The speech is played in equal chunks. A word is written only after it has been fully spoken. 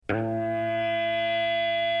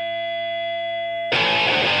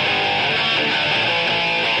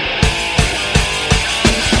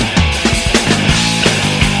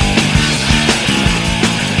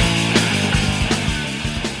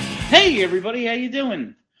everybody. How you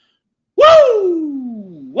doing?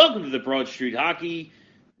 Woo! Welcome to the Broad Street Hockey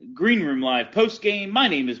Green Room Live post game. My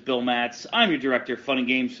name is Bill Matz. I'm your director of fun and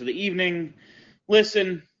games for the evening.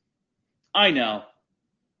 Listen, I know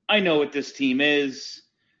what this team is.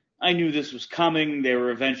 I knew this was coming. They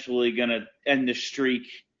were eventually going to end the streak.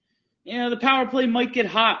 You know, the power play might get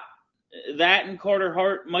hot. That and Carter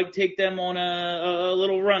Hart might take them on a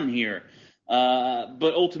little run here.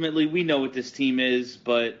 But ultimately, we know what this team is.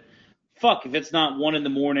 But fuck, if it's not 1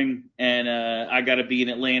 a.m. and I got to be in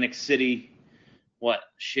Atlantic City,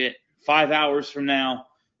 5 hours from now,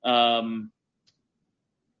 I'm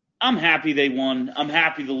happy they won. I'm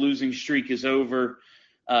happy the losing streak is over.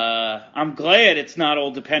 I'm glad it's not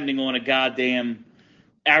all depending on a goddamn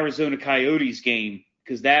Arizona Coyotes game,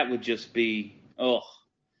 because that would just be, ugh.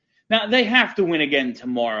 Now, they have to win again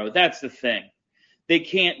tomorrow. That's the thing. They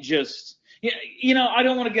can't just, you know, I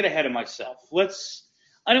don't want to get ahead of myself.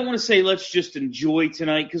 I don't want to say let's just enjoy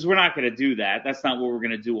tonight, because we're not going to do that. That's not what we're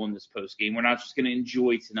going to do on this post game. We're not just going to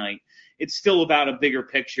enjoy tonight. It's still about a bigger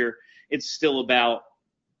picture. It's still about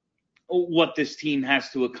what this team has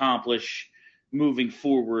to accomplish moving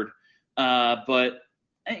forward. But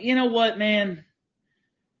you know what, man?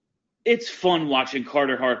 It's fun watching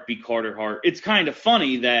Carter Hart be Carter Hart. It's kind of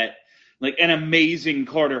funny that, like, an amazing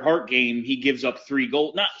Carter Hart game, he gives up 3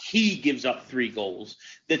 goals. Not he gives up 3 goals.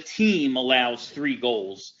 The team allows 3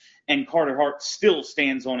 goals, and Carter Hart still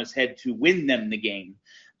stands on his head to win them the game.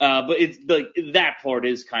 But it's like that part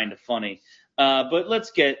is kind of funny. But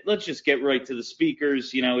let's just get right to the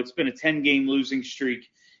speakers. You know, it's been a 10-game losing streak.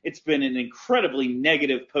 It's been an incredibly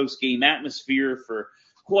negative post-game atmosphere for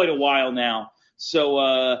quite a while now.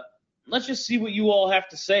 So let's just see what you all have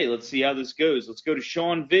to say. Let's see how this goes. Let's go to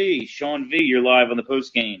Sean V. Sean V, you're live on the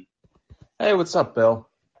post-game. Hey, what's up, Bill?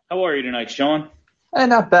 How are you tonight, Sean? Hey,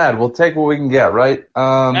 not bad. We'll take what we can get, right?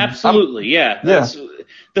 Absolutely, yeah.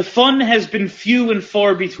 The fun has been few and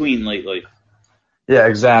far between lately. Yeah,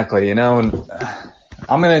 exactly. You know, and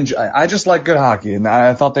I'm gonna enjoy. I just like good hockey, and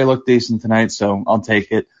I thought they looked decent tonight, so I'll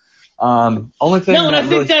take it. Only thing. No, and I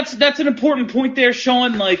think that's an important point there,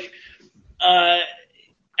 Sean. Like,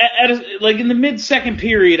 like in the mid-second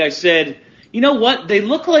period, I said, you know what? They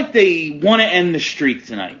look like they want to end the streak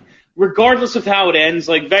tonight. Regardless of how it ends,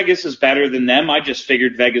 like, Vegas is better than them. I just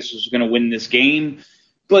figured Vegas was going to win this game.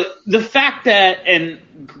 But the fact that, and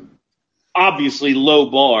obviously low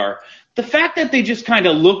bar, the fact that they just kind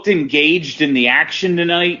of looked engaged in the action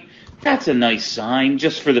tonight, that's a nice sign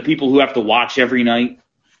just for the people who have to watch every night.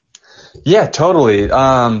 Yeah, totally.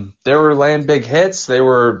 They were laying big hits. They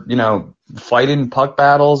were, you know, fighting puck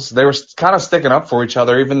battles. They were kind of sticking up for each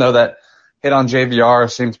other, even though that hit on JVR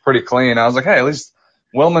seems pretty clean. I was like, hey, at least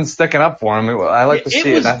Willman's sticking up for him. I like to see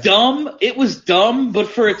it. It was dumb, but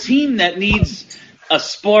for a team that needs a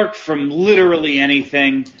spark from literally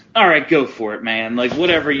anything, all right, go for it, man. Like,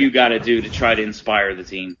 whatever you got to do to try to inspire the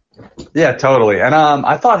team. Yeah, totally. And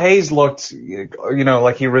I thought Hayes looked, you know,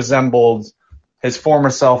 like he resembled his former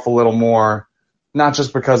self a little more, not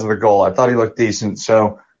just because of the goal. I thought he looked decent.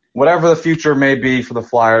 So whatever the future may be for the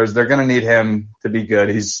Flyers, they're going to need him to be good.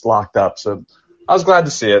 He's locked up. So I was glad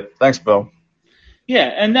to see it. Thanks, Bill. Yeah,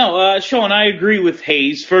 and no, Sean, I agree with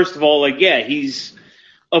Hayes. First of all, like, yeah, he's,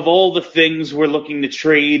 of all the things we're looking to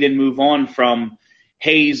trade and move on from,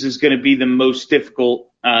 Hayes is going to be the most difficult.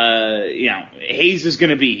 Hayes is going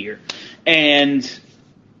to be here. And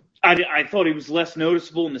I thought he was less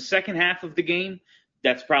noticeable in the second half of the game.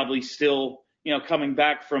 That's probably still, you know, coming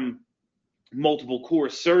back from multiple core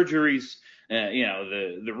surgeries,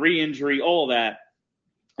 the re-injury, all that.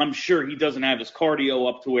 I'm sure he doesn't have his cardio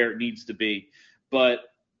up to where it needs to be. But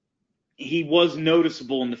he was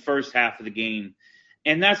noticeable in the first half of the game.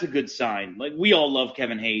 And that's a good sign. Like, we all love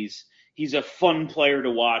Kevin Hayes. He's a fun player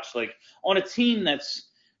to watch. Like, on a team that's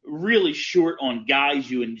really short on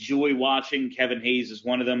guys you enjoy watching, Kevin Hayes is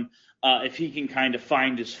one of them. If he can kind of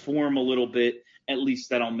find his form a little bit, at least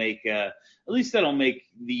that'll make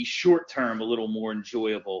the short term a little more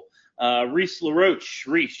enjoyable. Reese LaRoche.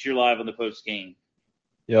 Reese, you're live on the post game.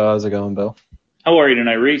 Yo, how's it going, Bill? How are you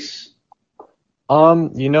tonight, Reese?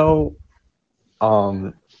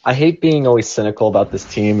 I hate being always cynical about this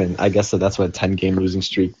team, and I guess that's what a 10-game losing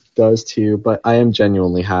streak does to you, but I am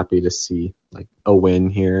genuinely happy to see, like, a win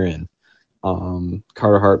here, and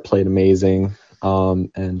Carter Hart played amazing,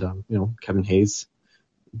 Kevin Hayes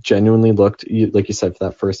genuinely looked, like you said, for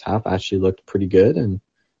that first half, actually looked pretty good, and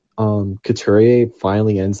Couturier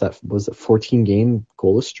finally ends that, was it 14-game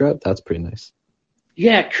goalless stretch? That's pretty nice.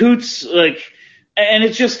 Yeah, Coots, and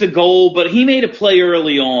it's just the goal, but he made a play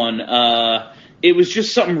early on. It was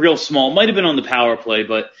just something real small. Might have been on the power play,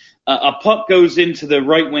 but A puck goes into the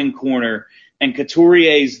right wing corner, and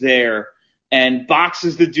Couturier's there and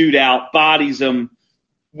boxes the dude out, bodies him,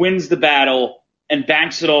 wins the battle, and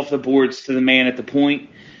banks it off the boards to the man at the point.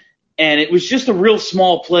 And it was just a real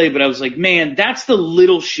small play, but I was like, man, that's the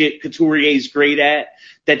little shit Couturier's great at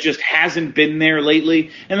that just hasn't been there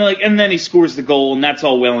lately. And then he scores the goal, and that's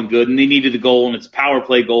all well and good. And they needed the goal, and it's a power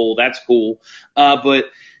play goal. That's cool. But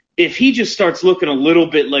if he just starts looking a little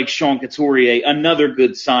bit like Sean Couturier, another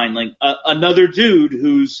good sign, like another dude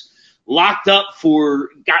who's locked up for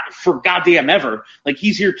goddamn ever. Like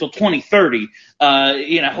he's here till 2030,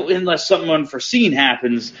 unless something unforeseen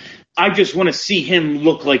happens. I just want to see him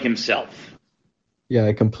look like himself. Yeah,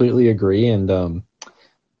 I completely agree. And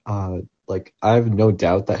I have no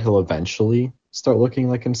doubt that he'll eventually start looking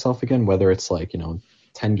like himself again, whether it's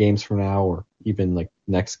 10 games from now or even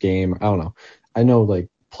next game. I don't know. I know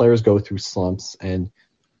players go through slumps, and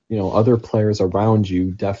other players around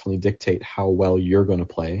you definitely dictate how well you're going to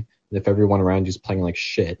play. And if everyone around you is playing like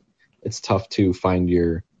shit, it's tough to find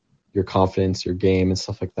your confidence, your game, and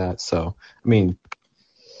stuff like that. So, I mean,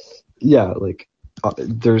 yeah,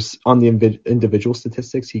 there's on the individual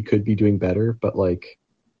statistics, he could be doing better, but if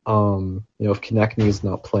Konechny is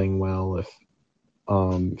not playing well, if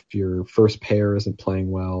your first pair isn't playing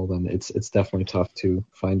well, then it's definitely tough to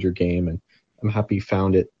find your game. And I'm happy he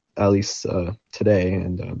found it at least today.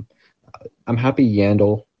 And I'm happy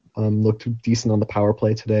Yandel looked decent on the power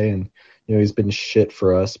play today. And he's been shit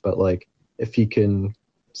for us, but if he can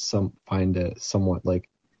find a somewhat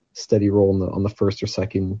steady role on the first or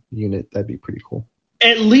second unit, that'd be pretty cool.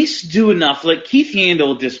 At least do enough. Keith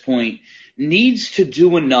Yandel at this point needs to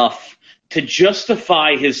do enough to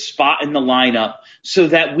justify his spot in the lineup so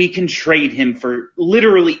that we can trade him for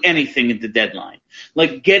literally anything at the deadline.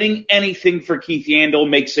 Getting anything for Keith Yandel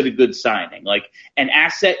makes it a good signing. An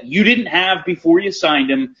asset you didn't have before you signed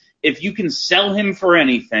him, if you can sell him for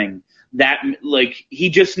anything, that he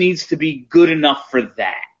just needs to be good enough for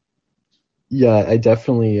that. Yeah, I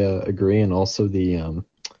definitely agree. And also the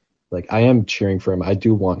I am cheering for him. I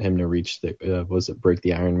do want him to reach break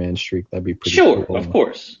the Iron Man streak. That'd be pretty cool. Sure, of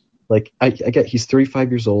course. I get he's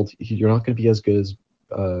 35 years old. You're not going to be as good as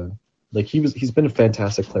he's been a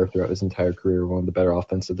fantastic player throughout his entire career, one of the better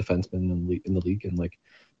offensive defensemen in the league. And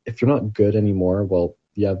if you're not good anymore, well,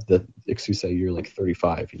 you have the excuse that you're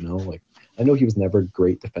 35. I know he was never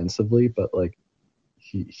great defensively, but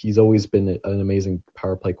he's always been an amazing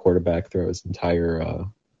power play quarterback throughout his entire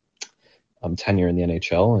tenure in the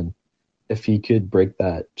NHL. And if he could break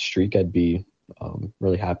that streak, I'd be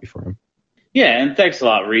really happy for him. Yeah, and thanks a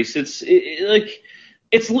lot, Reese. It's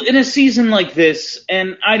in a season like this,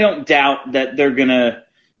 and I don't doubt that they're going to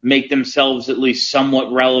make themselves at least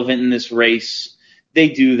somewhat relevant in this race. They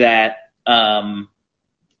do that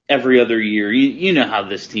every other year. You know how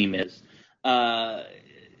this team is.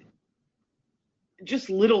 Just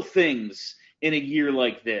little things in a year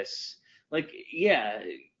like this.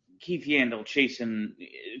 Keith Yandel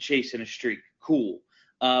chasing a streak, cool.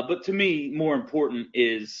 But to me, more important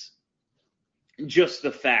is just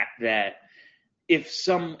the fact that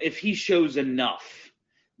if he shows enough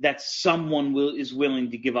that someone is willing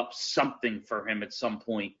to give up something for him at some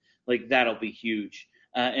point, that'll be huge.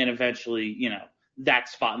 And eventually, that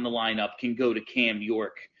spot in the lineup can go to Cam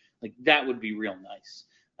York. That would be real nice.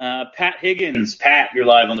 Pat Higgins. Pat, you're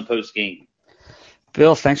live on the post game.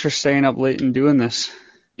 Bill, thanks for staying up late and doing this.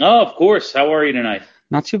 Oh, of course. How are you tonight?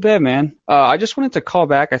 Not too bad, man. I just wanted to call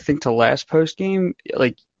back, I think, to last post game.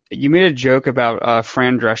 You made a joke about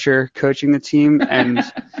Fran Drescher coaching the team, and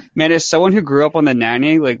man, as someone who grew up on the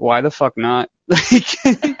nanny, why the fuck not?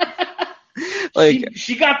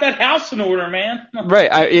 She got that house in order, man.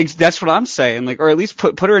 Right, that's what I'm saying. Or at least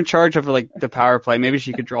put her in charge of the power play. Maybe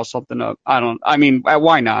she could draw something up.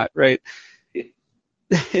 Why not, right?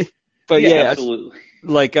 But yeah, absolutely.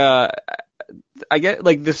 I get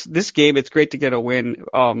this game. It's great to get a win.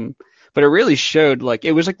 But it really showed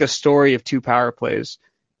it was the story of two power plays.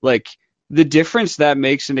 The difference that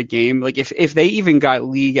makes in a game. If they even got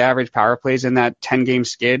league average power plays in that 10-game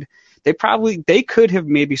skid, they could have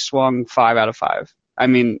maybe swung 5 out of 5.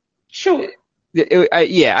 Sure.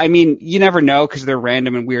 You never know because they're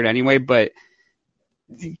random and weird anyway. But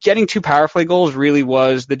getting 2 power play goals really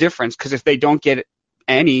was the difference. Because if they don't get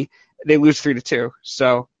any, they lose 3-2.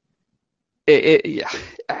 So. I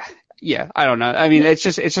don't know. It's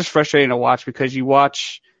just frustrating to watch because you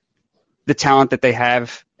watch the talent that they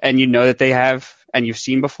have and that they have and you've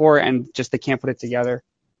seen before and just they can't put it together.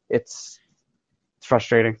 It's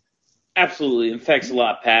frustrating. Absolutely. And thanks a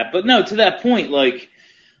lot, Pat. But no, to that point,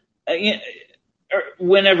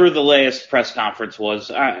 whenever the last press conference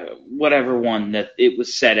was, whatever one that it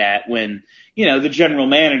was set at, when, the general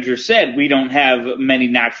manager said we don't have many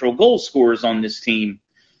natural goal scorers on this team.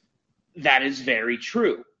 That is very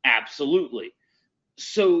true. Absolutely.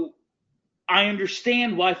 So I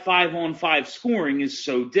understand why 5-on-5 scoring is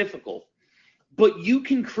so difficult, but you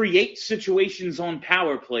can create situations on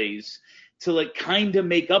power plays to kind of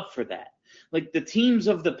make up for that. Like the teams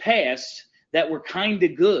of the past that were kind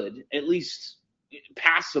of good, at least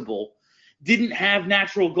passable, didn't have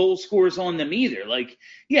natural goal scorers on them either.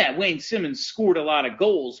 Wayne Simmons scored a lot of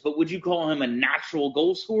goals, but would you call him a natural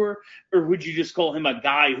goal scorer, or would you just call him a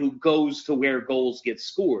guy who goes to where goals get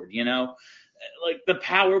scored? The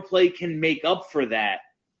power play can make up for that.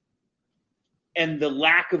 And the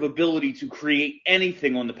lack of ability to create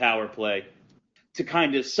anything on the power play to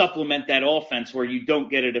kind of supplement that offense where you don't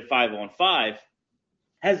get it at 5-on-5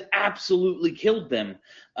 has absolutely killed them.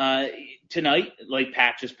 Tonight, like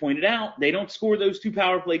Pat just pointed out, they don't score those 2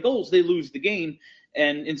 power play goals. They lose the game.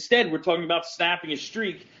 And instead, we're talking about snapping a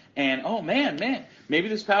streak. And, oh, man, maybe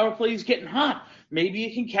this power play is getting hot. Maybe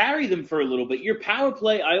it can carry them for a little bit. Your power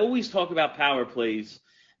play, I always talk about power plays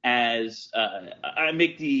as I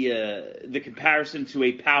make the comparison to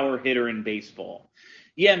a power hitter in baseball.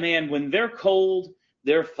 Yeah, man, when they're cold,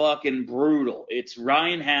 they're fucking brutal. It's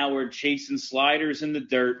Ryan Howard chasing sliders in the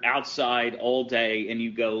dirt outside all day, and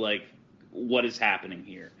you go what is happening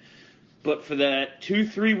here? But for that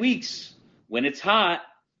 2-3 weeks, when it's hot,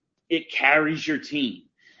 it carries your team.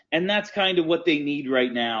 And that's kind of what they need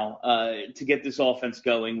right now to get this offense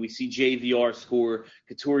going. We see JVR score.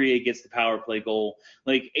 Couturier gets the power play goal.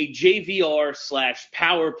 A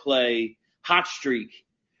JVR/power play hot streak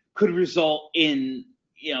could result in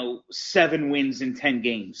 7 wins in 10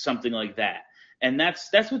 games, something like that. And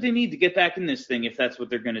that's what they need to get back in this thing if that's what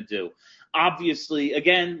they're going to do. Obviously,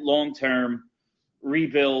 again, long-term,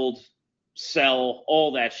 rebuild, sell,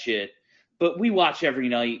 all that shit. But we watch every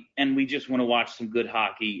night, and we just want to watch some good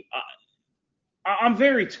hockey. I'm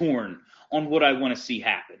very torn on what I want to see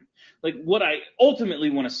happen. What I ultimately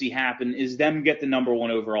want to see happen is them get the number 1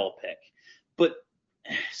 overall pick. But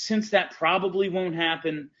since that probably won't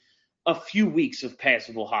happen, a few weeks of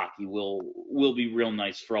passable hockey will be real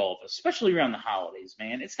nice for all of us, especially around the holidays,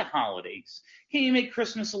 man. It's the holidays. Can you make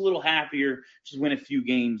Christmas a little happier? Just win a few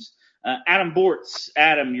games. Adam Bortz.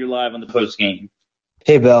 Adam, you're live on the post game.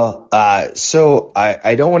 Hey, Bill. So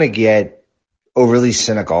I don't want to get overly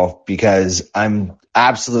cynical because I'm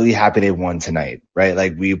absolutely happy they won tonight,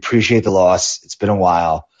 right? We appreciate the loss. It's been a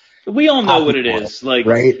while. We all know what it is.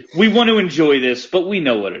 Right? We want to enjoy this, but we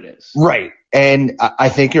know what it is. Right. And I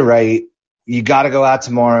think you're right. You got to go out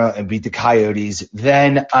tomorrow and beat the Coyotes.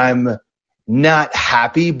 Then I'm not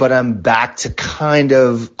happy, but I'm back to kind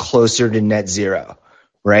of closer to net zero,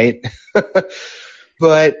 right? But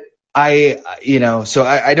so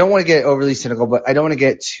I don't want to get overly cynical, but I don't want to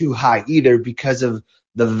get too high either because of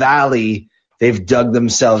the valley they've dug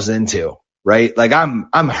themselves into, right?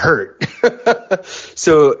 I'm hurt.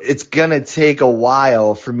 So it's going to take a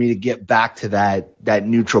while for me to get back to that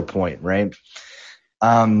neutral point, right?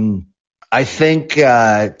 I think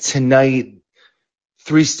tonight,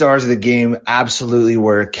 3 stars of the game absolutely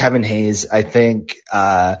were Kevin Hayes. I think,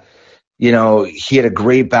 he had a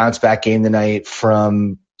great bounce back game tonight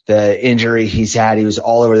from the injury he's had. He was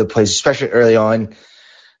all over the place, especially early on.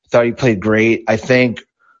 I thought he played great. I think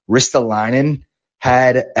Ristolainen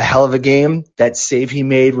had a hell of a game. That save he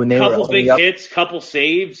made when they were couple big hits, couple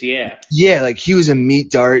saves, yeah. Yeah, he was a meat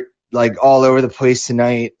dart, all over the place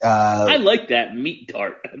tonight. I like that meat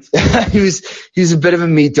dart. he was a bit of a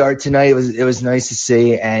meat dart tonight. It was nice to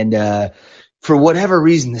see. And for whatever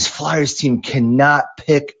reason, this Flyers team cannot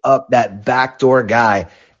pick up that backdoor guy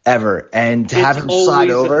ever, and to have him slide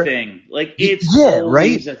over. It's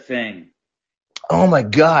always a thing. Oh my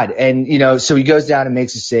God. And so he goes down and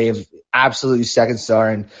makes a save, absolutely second star.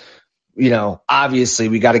 And obviously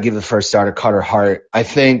we got to give the first star to Carter Hart. I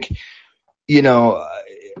think this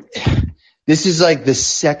is the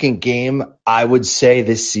second game I would say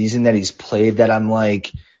this season that he's played that I'm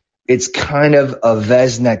it's kind of a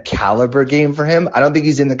Vezina caliber game for him. I don't think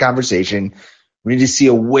he's in the conversation. We need to see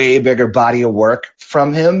a way bigger body of work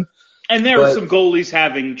from him. And there are some goalies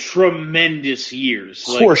having tremendous years.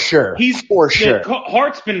 For sure.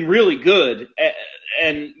 Hart's been really good.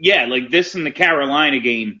 And, this in the Carolina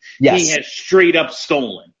game, yes. He has straight up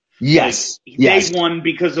stolen. Yes. They won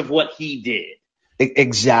because of what he did.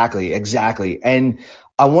 Exactly. And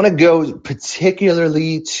I want to go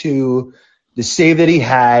particularly to the save that he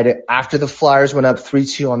had after the Flyers went up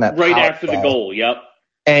 3-2 on that right after the goal, yep.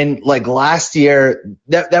 And like last year,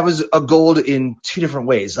 that was a gold in two different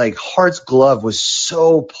ways. Like Hart's glove was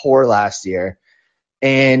so poor last year,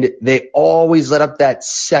 and they always let up that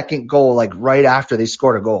second goal like right after they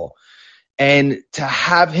scored a goal. And to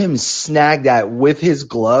have him snag that with his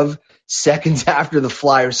glove seconds after the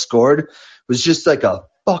Flyers scored was just like a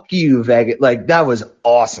fuck you, Vegas. Like that was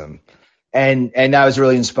awesome. And that was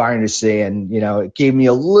really inspiring to see. And, it gave me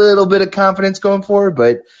a little bit of confidence going forward.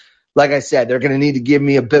 But like I said, they're going to need to give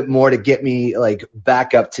me a bit more to get me like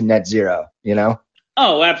back up to net zero,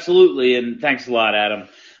 Oh, absolutely. And thanks a lot, Adam.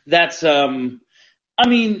 That's,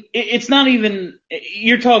 it's not even,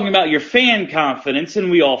 you're talking about your fan confidence, and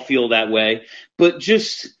we all feel that way. But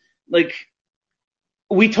just like,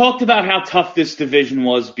 we talked about how tough this division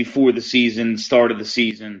was before the season, start of the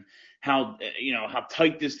season, how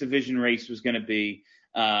tight this division race was going to be,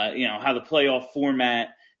 how the playoff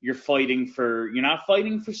format, you're not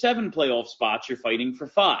fighting for 7 playoff spots, you're fighting for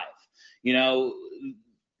 5.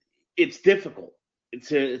 It's difficult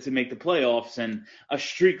to make the playoffs, and a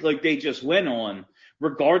streak like they just went on,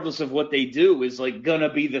 regardless of what they do, is like going to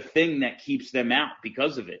be the thing that keeps them out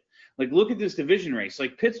because of it. Like, look at this division race.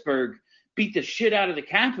 Like, Pittsburgh beat the shit out of the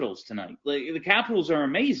Capitals tonight. Like, the Capitals are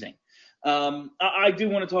amazing. I do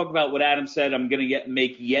want to talk about what Adam said. I'm going to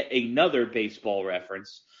make yet another baseball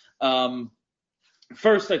reference.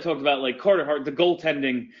 First, I talked about like Carter Hart, the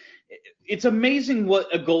goaltending. It's amazing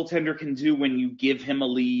what a goaltender can do when you give him a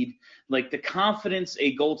lead. Like, the confidence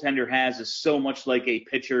a goaltender has is so much like a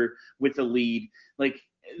pitcher with a lead. Like,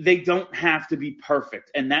 they don't have to be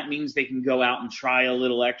perfect, and that means they can go out and try a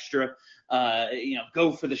little extra.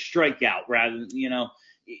 Go for the strikeout rather than,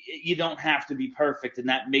 you don't have to be perfect, and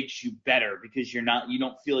that makes you better because you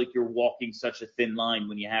don't feel like you're walking such a thin line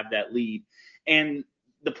when you have that lead. And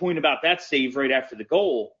the point about that save right after the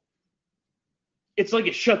goal, it's like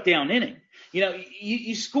a shutdown inning.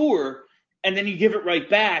 You score and then you give it right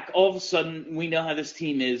back. All of a sudden, we know how this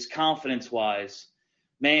team is confidence-wise.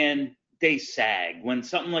 Man, they sag. When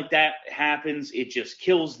something like that happens, it just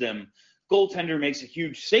kills them. Goaltender makes a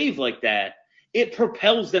huge save like that, it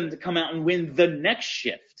propels them to come out and win the next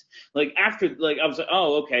shift. Like, after, like, I was like,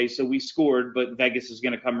 oh, okay, so we scored, but Vegas is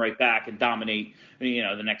going to come right back and dominate,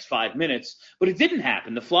 the next 5 minutes. But it didn't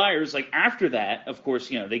happen. The Flyers, like, after that, of course,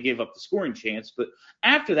 they gave up the scoring chance, but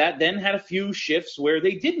after that then had a few shifts where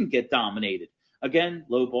they didn't get dominated. Again,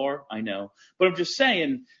 low bar, I know. But I'm just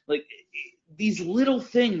saying, like, these little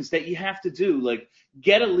things that you have to do, like,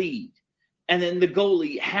 get a lead, and then the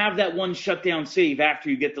goalie have that one shutdown save after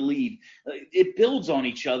you get the lead. It builds on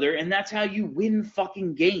each other, and that's how you win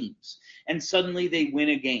fucking games. And suddenly they win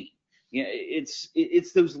a game.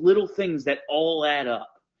 It's those little things that all add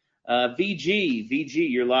up. VG,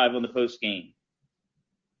 you're live on the post game.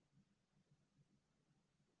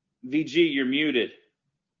 VG, you're muted.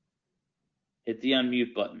 Hit the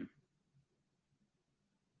unmute button.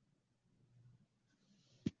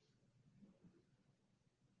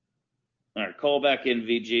 All right, call back in,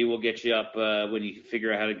 VG. We'll get you up when you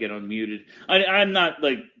figure out how to get unmuted. I'm not,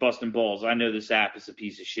 like, busting balls. I know this app is a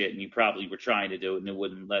piece of shit, and you probably were trying to do it, and it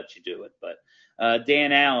wouldn't let you do it. But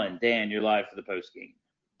Dan Allen, you're live for the postgame.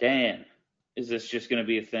 Dan, is this just going to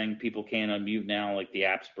be a thing? People can't unmute now, like the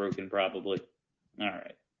app's broken probably. All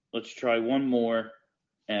right, let's try one more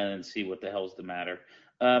and see what the hell's the matter.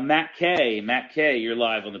 Matt K, you're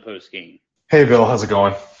live on the postgame. Hey, Bill, how's it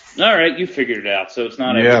going? All right, you figured it out, so it's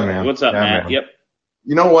not everything. Man. What's up, Matt? Man. Yep.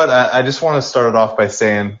 You know what? I just want to start it off by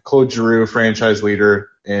saying Claude Giroux, franchise leader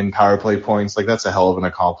in power play points, like, that's a hell of an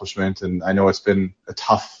accomplishment. And I know it's been a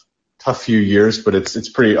tough few years, but it's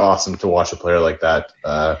pretty awesome to watch a player like that,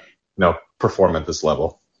 perform at this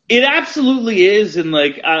level. It absolutely is, and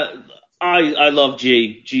like I love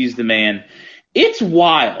G. G's the man. It's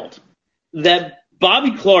wild that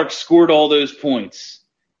Bobby Clarke scored all those points,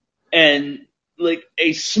 and like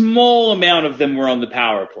a small amount of them were on the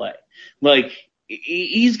power play. Like,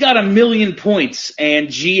 he's got 1 million points, and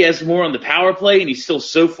G has more on the power play, and he's still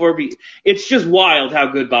so far. It's just wild how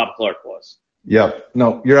good Bob Clarke was. Yep.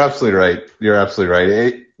 No, you're absolutely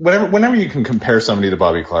right. Whenever you can compare somebody to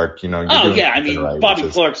Bobby Clarke, you're doing right, Bobby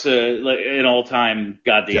Clarke's an all-time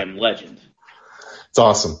goddamn legend. It's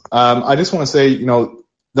awesome. I just want to say,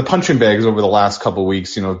 the punching bags over the last couple of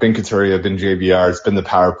weeks, been Couturier, been JVR, it's been the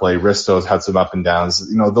power play. Risto's had some up and downs.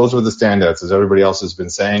 Those were the standouts, as everybody else has been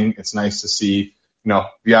saying. It's nice to see, Vial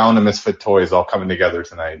and the Misfit Toys all coming together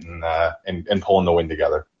tonight and pulling the win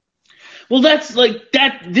together. Well, that's like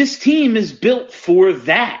that. This team is built for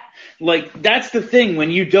that. Like, that's the thing.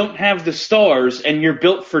 When you don't have the stars and you're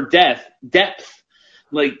built for depth,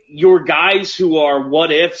 like your guys who are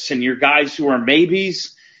what ifs and your guys who are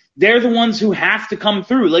maybes, They're the ones who have to come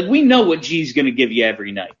through. Like, we know what G's going to give you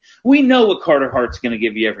every night. We know what Carter Hart's going to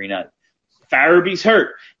give you every night. Farabee's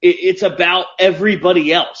hurt. It's about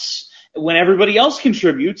everybody else. When everybody else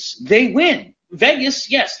contributes, they win.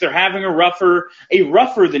 Vegas, yes, they're having a rougher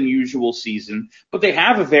than usual season, but they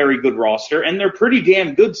have a very good roster, and they're pretty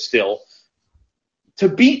damn good still. To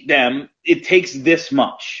beat them, it takes this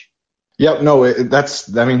much. Yep, no,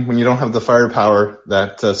 when you don't have the firepower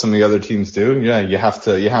that some of the other teams do, yeah, you have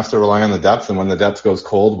to rely on the depth, and when the depth goes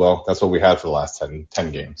cold, well, that's what we had for the last 10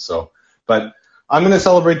 games. So, but I'm going to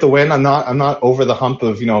celebrate the win. I'm not over the hump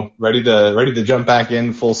of, ready to jump back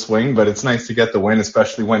in full swing, but it's nice to get the win,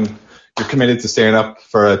 especially when you're committed to staying up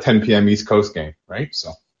for a 10 p.m. East Coast game, right?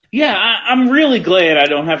 So. Yeah, I'm really glad I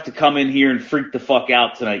don't have to come in here and freak the fuck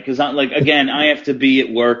out tonight because, I have to be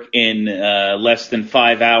at work in less than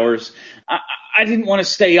 5 hours. I didn't want to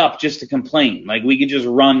stay up just to complain. Like, we could just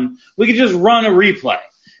run a replay.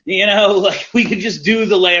 We could just do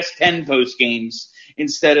the last 10 post games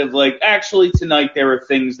instead of actually tonight there were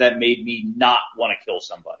things that made me not want to kill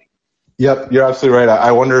somebody. Yep, you're absolutely right.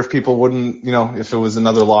 I wonder if people wouldn't, if it was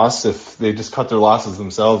another loss, if they just cut their losses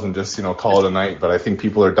themselves and just, call it a night. But I think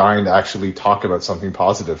people are dying to actually talk about something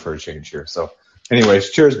positive for a change here. So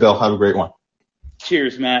anyways, cheers, Bill. Have a great one.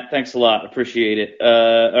 Cheers, Matt. Thanks a lot. Appreciate it.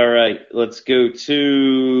 All right, let's go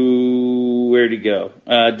to where'd he go?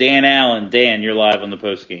 Dan Allen. Dan, you're live on the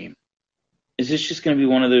post game. Is this just going to be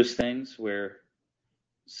one of those things where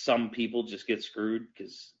some people just get screwed?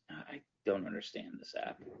 Because I don't understand this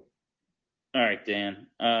app. All right, Dan.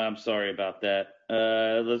 I'm sorry about that.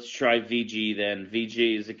 Let's try VG then.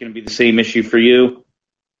 VG, is it going to be the same issue for you?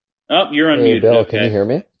 Oh, you're unmuted. Hey, Bill, okay. Can you hear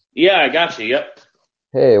me? Yeah, I got you. Yep.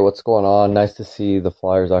 Hey, what's going on? Nice to see the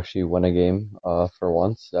Flyers actually win a game for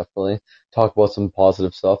once, definitely. Talk about some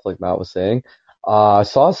positive stuff like Matt was saying. I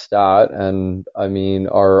saw a stat, and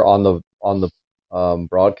are on the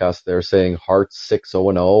broadcast they're saying Hart's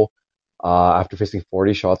 6-0-0. After facing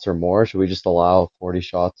 40 shots or more. Should we just allow 40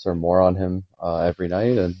 shots or more on him every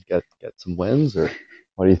night and get some wins, or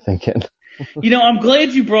what are you thinking? I'm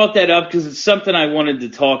glad you brought that up because it's something I wanted to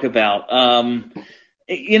talk about.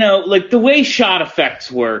 The way shot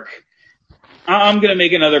effects work, I'm going to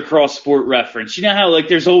make another cross-sport reference. You know how,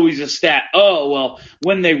 there's always a stat,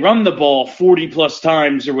 when they run the ball 40-plus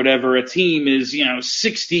times or whatever, a team is,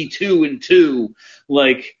 62-2,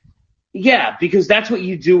 yeah, because that's what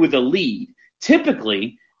you do with a lead.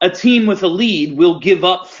 Typically, a team with a lead will give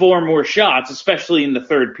up 4 more shots, especially in the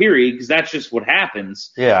third period, because that's just what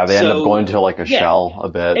happens. Yeah, they end up going to a shell a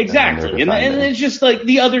bit. Exactly. And it's just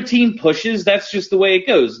the other team pushes. That's just the way it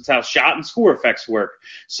goes. It's how shot and score effects work.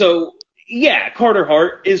 So, yeah, Carter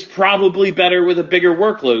Hart is probably better with a bigger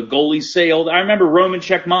workload. Goalies say, I remember Roman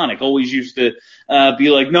Cechmanek always used to be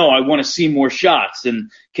like, no, I want to see more shots.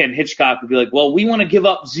 And Ken Hitchcock would be like, well, we want to give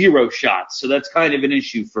up 0 shots. So that's kind of an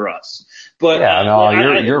issue for us. But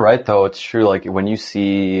you're right though. It's true. When you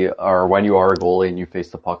see or when you are a goalie and you face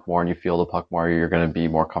the puck more and you feel the puck more, you're going to be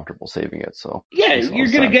more comfortable saving it. So yeah, you're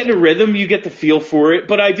going to get in a rhythm. You get the feel for it.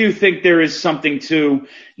 But I do think there is something to,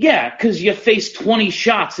 because you face 20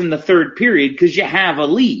 shots in the third period because you have a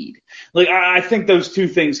lead. I think those two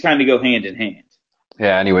things kind of go hand in hand.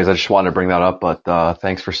 Yeah, anyways, I just wanted to bring that up, but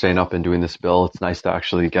thanks for staying up and doing this, Bill. It's nice to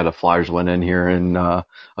actually get a Flyers win in here in a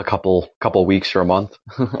couple weeks or a month.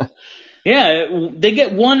 Yeah, they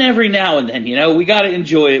get one every now and then, We got to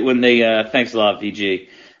enjoy it when they thanks a lot, VG.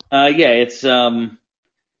 It's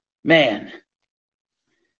man.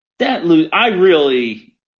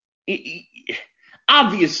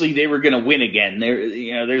 Obviously they were going to win again.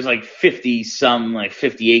 There's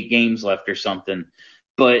 58 games left or something.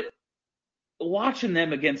 But watching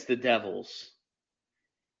them against the Devils,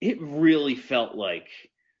 it really felt like,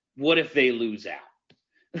 what if they lose out?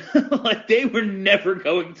 They were never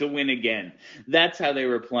going to win again. That's how they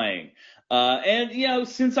were playing. And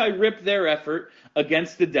since I ripped their effort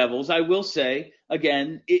against the Devils, I will say,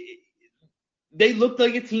 again, they looked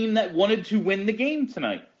like a team that wanted to win the game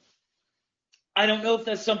tonight. I don't know if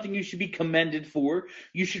that's something you should be commended for.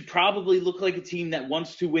 You should probably look like a team that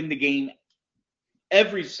wants to win the game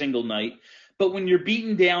every single night. But when you're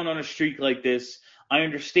beaten down on a streak like this, I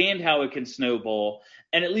understand how it can snowball.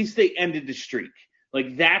 And at least they ended the streak.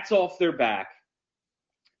 That's off their back.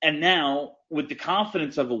 And now, with the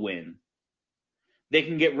confidence of a win, they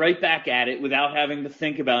can get right back at it without having to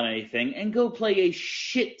think about anything and go play a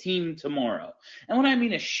shit team tomorrow. And when I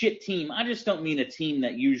mean a shit team, I just don't mean a team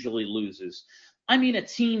that usually loses. I mean a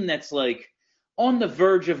team that's on the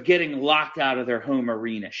verge of getting locked out of their home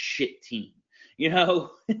arena shit team.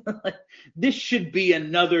 This should be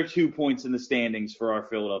another 2 points in the standings for our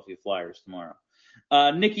Philadelphia Flyers tomorrow.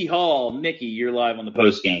 Nikki Hall. Nikki, you're live on the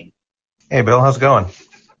post game. Hey, Bill, how's it going?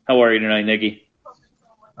 How are you tonight, Nikki?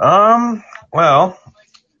 Well,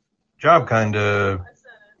 job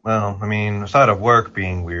aside of work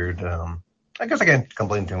being weird, I guess I can't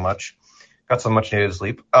complain too much. Got some much needed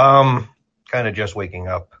sleep. Kind of just waking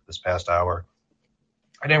up this past hour.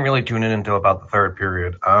 I didn't really tune in until about the third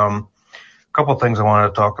period. A couple things I wanted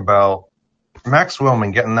to talk about. Max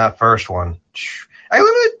Willman getting that first one.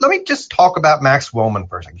 Let me just talk about Max Willman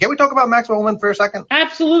for a second. Can we talk about Max Willman for a second?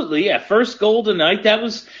 Absolutely, yeah. First goal tonight.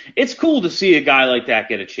 It's cool to see a guy like that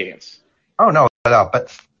get a chance. Oh no, without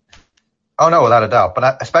a doubt.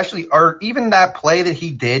 But especially, or even that play that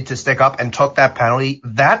he did to stick up and took that penalty.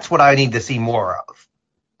 That's what I need to see more of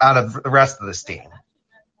out of the rest of this team.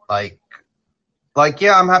 Like,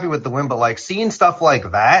 yeah, I'm happy with the win, but like seeing stuff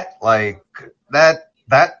like that,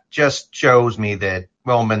 that just shows me that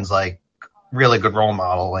Willman's like really good role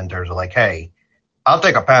model in terms of like, hey, I'll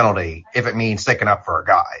take a penalty if it means sticking up for a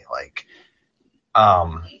guy.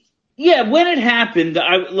 Yeah, when it happened,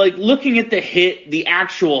 I like looking at the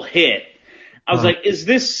actual hit. I was like, is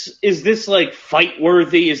this like fight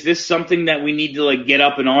worthy? Is this something that we need to like get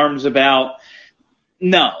up in arms about?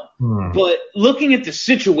 No. But looking at the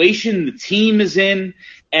situation the team is in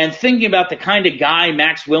and thinking about the kind of guy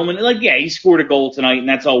Max Willman, like, yeah, he scored a goal tonight and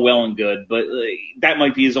that's all well and good, but that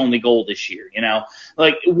might be his only goal this year, you know?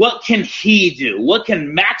 Like, what can he do? What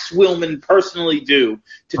can Max Willman personally do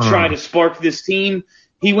to try to spark this team?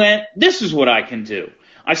 He went, this is what I can do.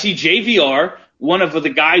 I see JVR, one of the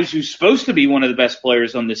guys who's supposed to be one of the best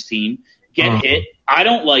players on this team, get hit. I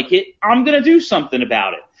don't like it. I'm going to do something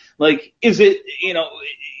about it. Like, is it,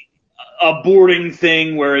 a boarding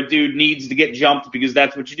thing where a dude needs to get jumped because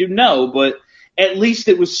that's what you do? No, but at least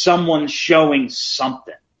it was someone showing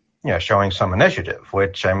something. Yeah, showing some initiative,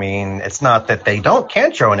 which, I mean, it's not that they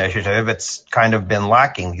can't show initiative. It's kind of been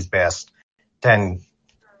lacking these past 10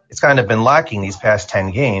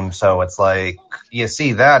 games. So it's like you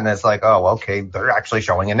see that and it's like, oh, okay, they're actually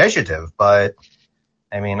showing initiative. But,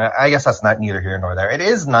 I mean, I guess that's not neither here nor there. It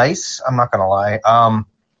is nice. I'm not going to lie.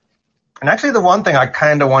 And actually, the one thing I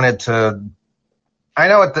kind of wanted to – I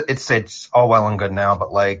know it's all well and good now,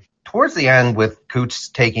 but, like, towards the end with Coots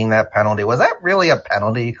taking that penalty, was that really a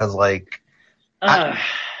penalty? Because, like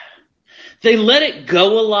they let it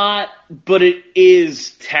go a lot, but it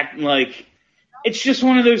is it's just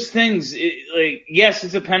one of those things. Yes,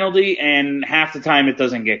 it's a penalty, and half the time it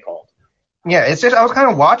doesn't get called. Yeah, it's just I was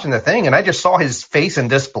kind of watching the thing, and I just saw his face in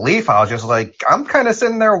disbelief. I was just like, I'm kind of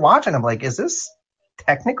sitting there watching. I'm like, is this –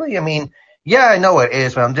 technically, I mean, yeah, I know it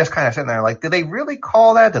is, but I'm just kind of sitting there like, did they really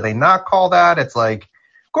call that? Did they not call that? It's like,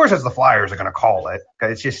 of course, it's the Flyers are going to call it.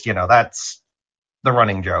 It's just, that's the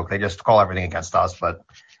running joke. They just call everything against us. But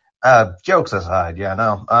jokes aside, yeah,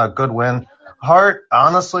 no, good win. Hart,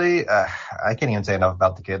 honestly, I can't even say enough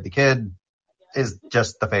about the kid. The kid is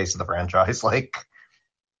just the face of the franchise. Like,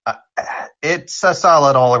 it's a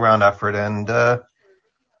solid all-around effort, and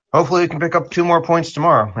hopefully we can pick up 2 more points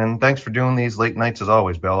tomorrow. And thanks for doing these late nights as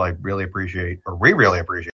always, Bill. We really appreciate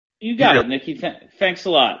it. You got it, Nikki. Thanks a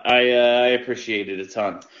lot. I appreciate it a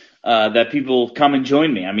ton. That people come and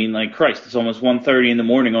join me. I mean, like, Christ, it's almost 1:30 in the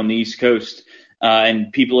morning on the East Coast,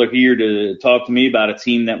 and people are here to talk to me about a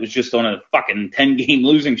team that was just on a fucking 10-game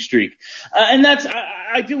losing streak. And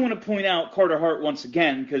I do want to point out Carter Hart once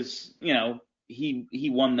again because,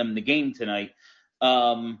 he won them the game tonight.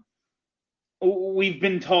 We've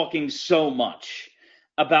been talking so much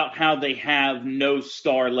about how they have no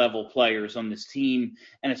star-level players on this team,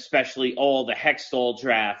 and especially all the Hextall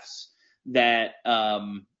drafts that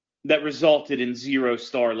resulted in 0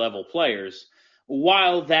 star-level players.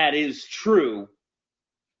 While that is true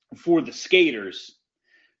for the Skaters,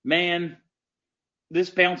 man,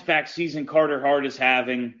 this bounce-back season Carter Hart is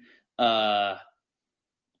having,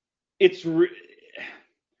 it's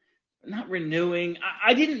not renewing.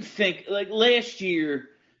 I didn't think, like, last year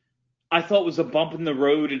I thought was a bump in the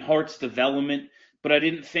road in Hart's development, but I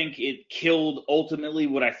didn't think it killed ultimately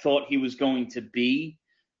what I thought he was going to be.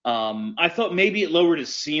 I thought maybe it lowered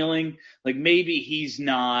his ceiling. Like, maybe he's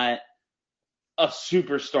not a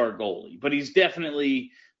superstar goalie, but he's definitely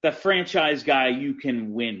the franchise guy you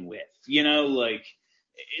can win with. Like,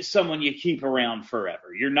 someone you keep around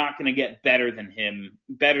forever. You're not going to get better than him.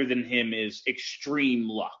 Better than him is extreme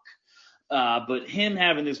luck. But him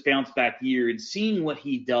having this bounce back year and seeing what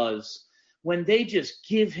he does when they just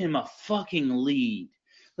give him a fucking lead,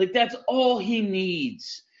 like, that's all he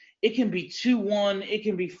needs. It can be 2-1, it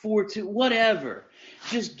can be 4-2, whatever.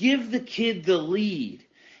 Just give the kid the lead,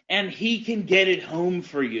 and he can get it home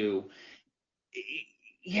for you.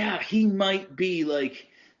 Yeah, he might be like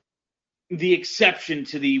the exception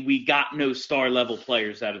to the we got no star level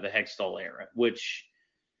players out of the Hextall era, which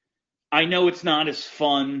I know it's not as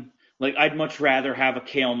fun. Like, I'd much rather have a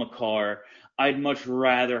Cale Makar. I'd much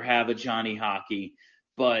rather have a Johnny Hockey.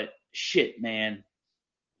 But shit, man.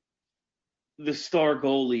 The star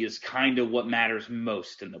goalie is kind of what matters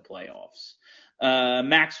most in the playoffs.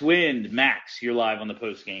 Max Wind. Max, you're live on the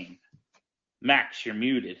post game. Max, you're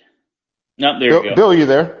muted. No, there you go. Bill, you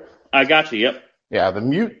there? I got you, yep. Yeah, the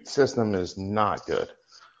mute system is not good.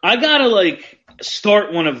 I gotta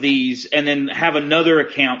start one of these and then have another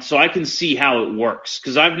account so I can see how it works,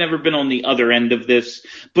 because I've never been on the other end of this.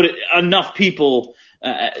 But enough people,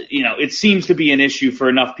 it seems to be an issue for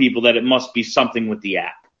enough people that it must be something with the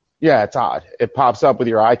app. Yeah, it's odd. It pops up with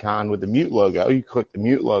your icon with the mute logo. You click the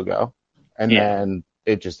mute logo, and then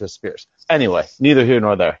it just disappears. Anyway, neither here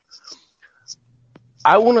nor there.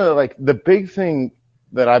 I want to, the big thing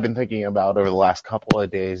that I've been thinking about over the last couple of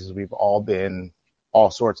days is we've all been all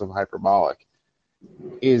sorts of hyperbolic,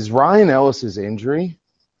 is Ryan Ellis's injury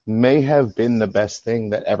may have been the best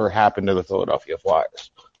thing that ever happened to the Philadelphia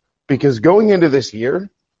Flyers. Because going into this year,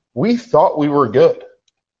 we thought we were good.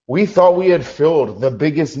 We thought we had filled the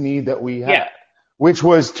biggest need that we had, which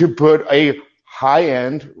was to put a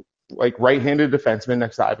high-end, right-handed defenseman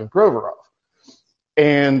next to Ivan Provorov.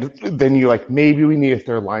 And then you're maybe we need a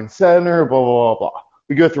third-line center, blah, blah, blah, blah.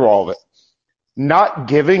 We go through all of it. Not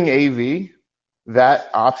giving AV that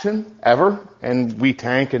option ever, and we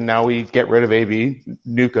tank, and now we get rid of AV,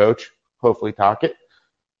 new coach, hopefully Tocchet.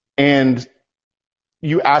 And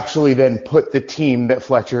you actually then put the team that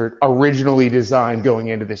Fletcher originally designed going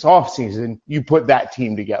into this offseason, you put that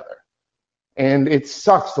team together. And it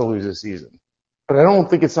sucks to lose a season. But I don't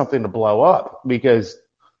think it's something to blow up, because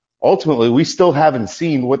ultimately we still haven't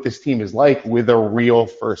seen what this team is like with a real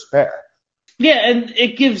first pair. Yeah, and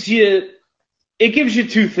it gives you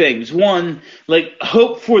two things. One,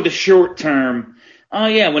 hope for the short term. Oh,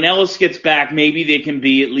 yeah, when Ellis gets back, maybe they can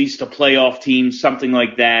be at least a playoff team, something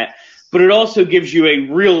like that. But it also gives you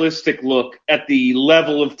a realistic look at the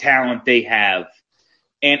level of talent they have.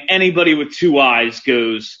 And anybody with two eyes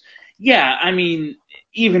goes, yeah, I mean,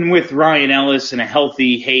 even with Ryan Ellis and a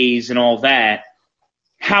healthy Hayes and all that,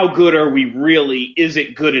 how good are we really? Is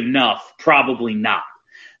it good enough? Probably not.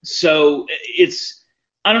 So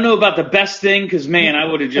I don't know about the best thing, because, man, I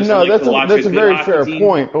would have just liked to watch that's a very fair team.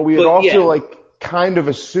 point, but we had also kind of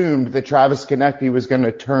assumed that Travis Konecny was going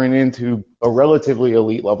to turn into a relatively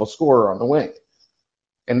elite level scorer on the wing.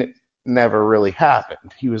 And it never really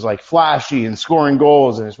happened. He was flashy and scoring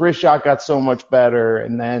goals, and his wrist shot got so much better,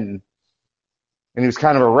 and he was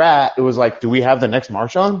kind of a rat. It was do we have the next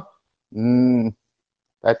Marchand?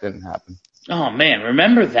 That didn't happen. Oh, man,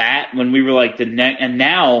 remember that when we were and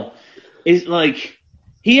now is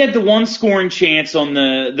he had the one scoring chance on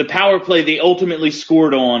the power play they ultimately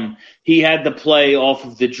scored on. He had the play off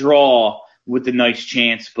of the draw with the nice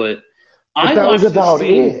chance, but that was about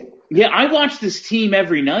it. Yeah, I watch this team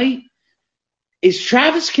every night. Is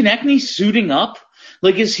Travis Konecny suiting up?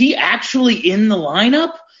 Is he actually in the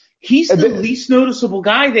lineup? He's the least noticeable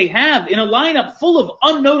guy they have in a lineup full of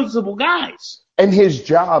unnoticeable guys. And his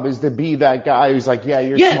job is to be that guy who's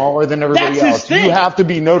you're smaller than everybody else. You have to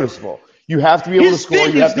be noticeable. You have to be able to score.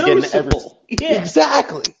 You have to get into everything. Yeah.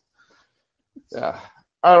 Exactly. Yeah.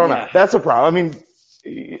 I don't know. That's a problem. I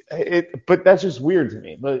mean, but that's just weird to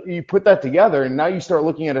me. But you put that together, and now you start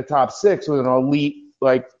looking at a top six with an elite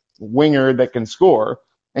winger that can score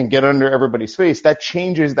and get under everybody's face. That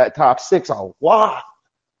changes that top six a lot.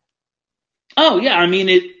 Oh yeah, I mean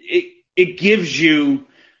it gives you.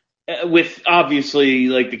 With obviously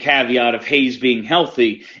the caveat of Hayes being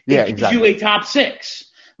healthy, it gives you a top six.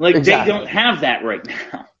 They don't have that right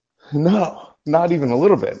now. No, not even a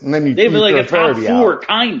little bit. And then they have a top four,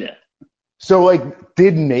 kinda. So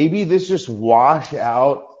did maybe this just wash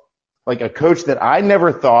out a coach that I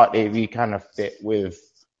never thought AV kind of fit with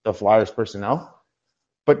the Flyers personnel?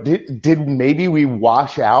 But did maybe we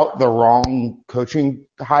wash out the wrong coaching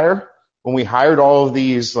hire when we hired all of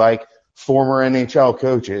these former NHL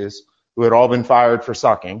coaches who had all been fired for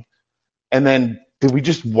sucking? And then did we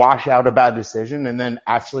just wash out a bad decision and then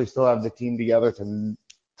actually still have the team together to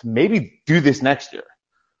maybe do this next year?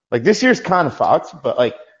 This year's kind of fucked,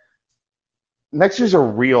 but next year's a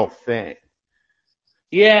real thing.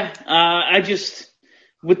 Yeah, I just,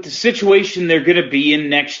 with the situation they're going to be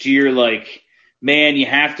in next year, man, you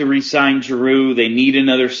have to re-sign Giroux. They need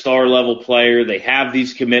another star-level player. They have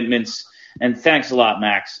these commitments. And thanks a lot,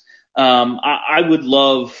 Max. I would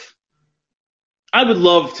love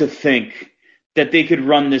to think that they could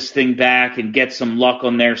run this thing back and get some luck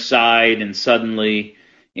on their side, and suddenly,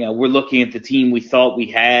 we're looking at the team we thought we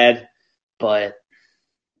had. But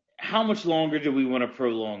how much longer do we want to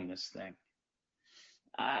prolong this thing?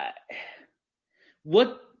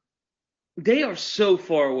 They are so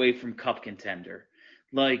far away from cup contender.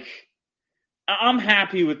 Like, I'm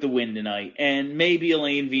happy with the win tonight, and maybe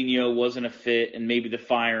Alain Vigneault wasn't a fit, and maybe the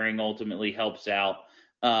firing ultimately helps out.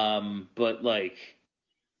 But like,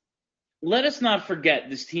 let us not forget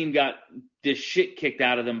this team got this shit kicked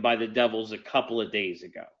out of them by the Devils a couple of days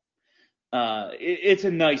ago. It's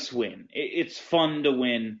a nice win. It's fun to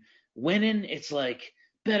win. Winning, it's like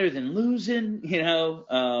better than losing,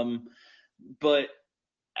 but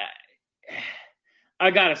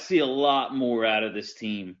I got to see a lot more out of this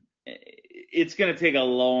team. It's going to take a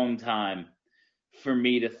long time for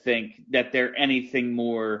me to think that they're anything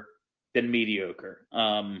more than mediocre.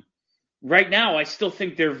 Right now, I still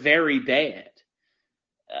think they're very bad.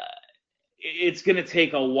 It's going to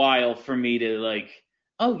take a while for me to like,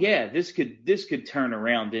 oh yeah, this could turn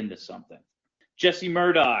around into something. Jesse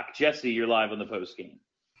Murdoch. Jesse, you're live on the post game.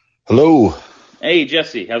 Hello. Hey,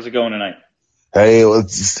 Jesse, how's it going tonight? Hey,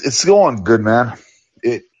 it's going good, man.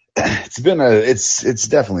 It's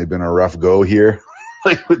definitely been a rough go here,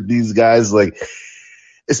 like with these guys, like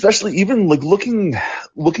especially even like looking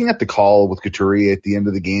at the call with Couturier at the end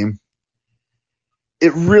of the game.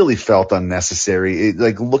 It really felt unnecessary.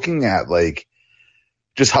 Like looking at like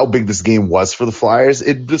just how big this game was for the Flyers,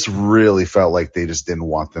 it just really felt like they just didn't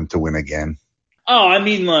want them to win again. Oh, I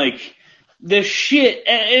mean, like, the shit,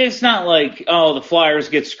 it's not like, oh, the Flyers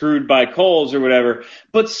get screwed by Coles or whatever,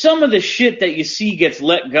 but some of the shit that you see gets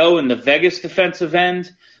let go in the Vegas defensive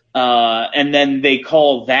end, and then they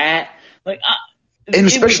call that, like, and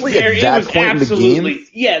especially at that point in the game.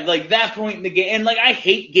 Yeah, like that point in the game. And, like, I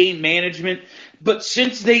hate game management, but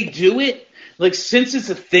since they do it, like, since it's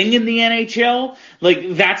a thing in the NHL,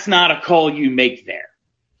 like, that's not a call you make there.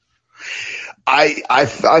 I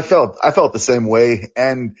felt the same way,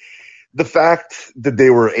 and the fact that they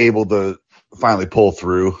were able to finally pull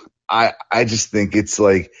through, I just think it's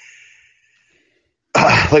like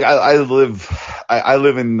I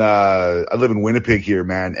live in Winnipeg here,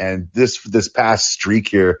 man, and this past streak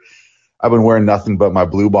here, I've been wearing nothing but my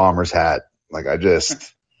Blue Bombers hat. Like I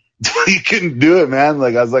just you couldn't do it, man.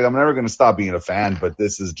 Like I was like, I'm never gonna stop being a fan, but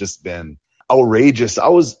this has just been outrageous. I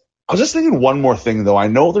was just thinking one more thing though. I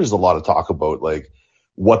know there's a lot of talk about like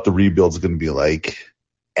what the rebuild's gonna be like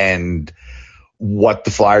and what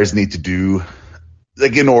the Flyers need to do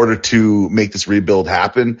like in order to make this rebuild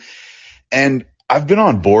happen. And I've been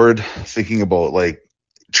on board thinking about like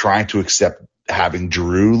trying to accept having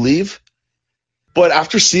Giroux leave. But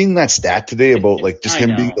after seeing that stat today about like just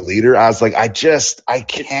him being the leader, I was like, I can't.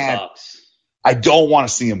 I don't want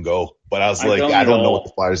to see him go. But I was like, I don't know what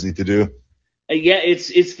the Flyers need to do. Yeah,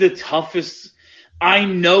 it's the toughest. I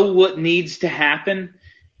know what needs to happen,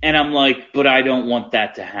 and I'm like, but I don't want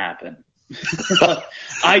that to happen.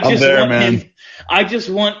 I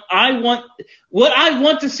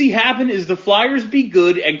want to see happen is the Flyers be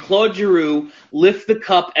good and Claude Giroux lift the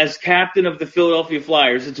cup as captain of the Philadelphia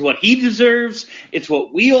Flyers. It's what he deserves. It's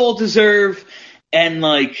what we all deserve. And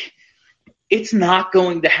like, it's not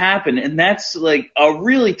going to happen. And that's like a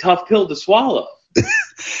really tough pill to swallow.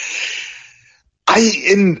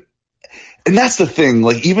 And that's the thing,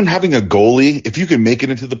 like even having a goalie, if you can make it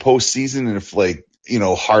into the postseason and if like,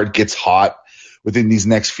 Hart gets hot within these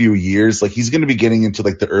next few years, like he's going to be getting into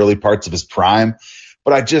like the early parts of his prime,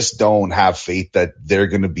 but I just don't have faith that they're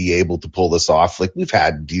going to be able to pull this off. Like we've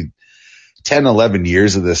had 10, 11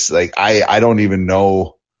 years of this. Like I don't even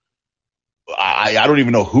know. I don't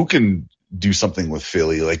even know who can do something with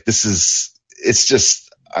Philly. Like it's just,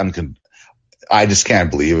 I just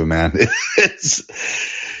can't believe it, man.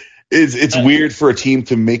 It's weird for a team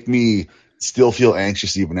to make me still feel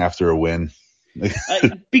anxious even after a win.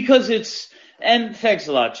 Because and thanks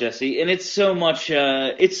a lot, Jesse. And it's so much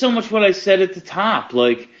what I said at the top.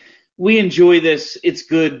 Like we enjoy this. It's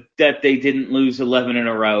good that they didn't lose 11 in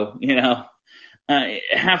a row.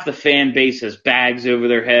 Half the fan base has bags over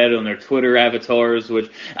their head on their Twitter avatars, which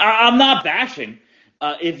I'm not bashing.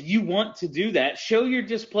 If you want to do that, show your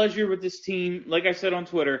displeasure with this team, like I said on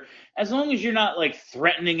Twitter, as long as you're not like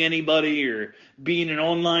threatening anybody or being an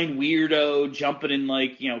online weirdo, jumping in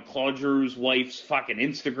like, Claude Giroux's wife's fucking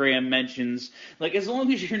Instagram mentions. Like as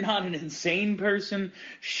long as you're not an insane person,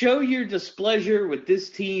 show your displeasure with this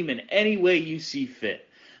team in any way you see fit.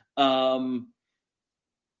 I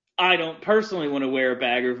don't personally want to wear a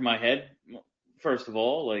bag over my head. First of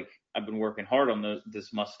all, like I've been working hard on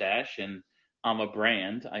this mustache and I'm a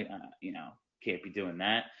brand. I can't be doing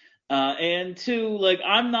that. And two, like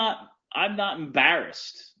I'm not I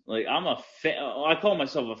call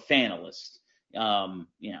myself a fanalist. I'm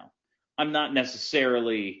I'm not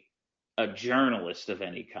necessarily a journalist of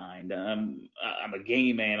any kind. I'm a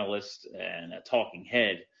game analyst and a talking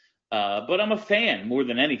head, but I'm a fan more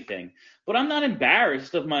than anything. But I'm not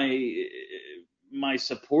embarrassed of my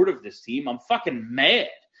support of this team. I'm fucking mad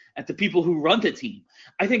at the people who run the team.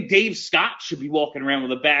 I think Dave Scott should be walking around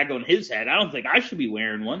with a bag on his head. I don't think I should be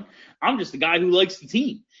wearing one. I'm just the guy who likes the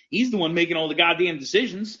team. He's the one making all the goddamn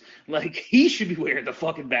decisions. Like, he should be wearing the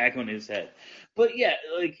fucking bag on his head. But yeah,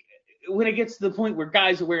 like, when it gets to the point where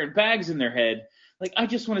guys are wearing bags in their head, like, I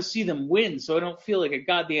just want to see them win so I don't feel like a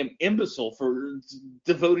goddamn imbecile for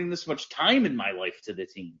devoting this much time in my life to the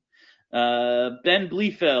team. Ben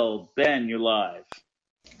Bliefeld. Ben, you're live.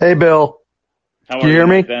 Hey, Bill. How are Can you hear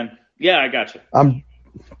me? Ben? Yeah, I got you. I'm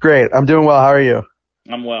great. I'm doing well. How are you?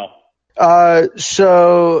 I'm well.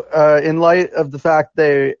 So in light of the fact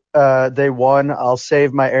they won, I'll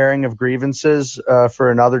save my airing of grievances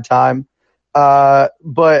for another time. But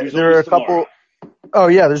There's there are a couple. tomorrow. Oh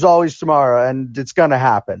yeah, there's always tomorrow, and it's gonna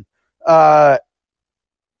happen. So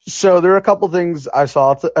there are a couple things I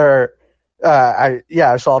saw,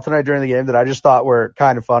 I saw tonight during the game that I just thought were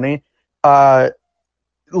kind of funny.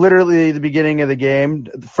 Literally the beginning of the game,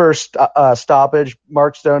 the first stoppage,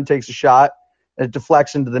 Mark Stone takes a shot, and it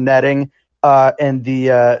deflects into the netting, and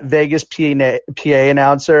the Vegas PA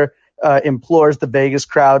announcer implores the Vegas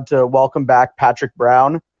crowd to welcome back Patrick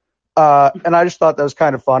Brown. And I just thought that was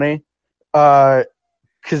kind of funny,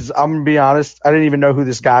 because I'm going to be honest, I didn't even know who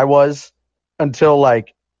this guy was until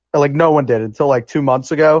like no one did until like 2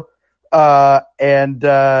 months ago.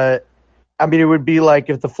 I mean, it would be like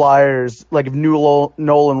if the Flyers, like if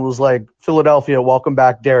Nolan was like, Philadelphia, welcome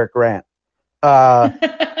back Derek Grant. So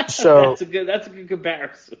that's a good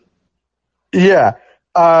comparison. Yeah.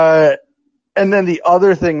 And then the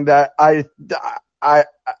other thing that I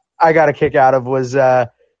got a kick out of was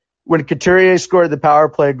when Couturier scored the power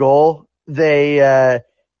play goal, they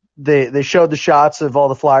showed the shots of all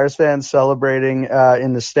the Flyers fans celebrating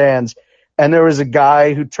in the stands, and there was a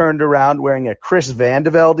guy who turned around wearing a Chris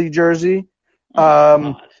Vandevelde jersey.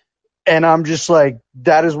 And I'm just like,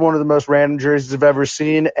 that is one of the most random jerseys I've ever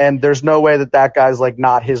seen, and there's no way that guy's like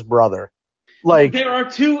not his brother. Like, there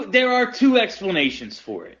are two explanations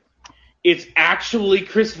for it. It's actually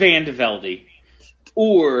Chris Vandevelde,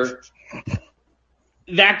 or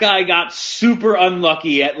that guy got super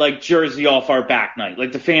unlucky at like jersey off our back night,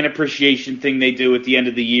 like the fan appreciation thing they do at the end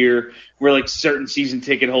of the year, where like certain season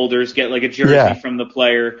ticket holders get like a jersey from the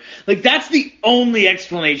player. Like, that's the only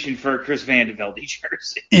explanation for a Chris Vandevelde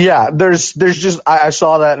jersey. Yeah, there's just I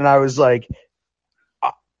saw that and I was like,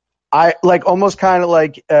 I like almost kind of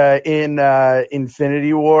like in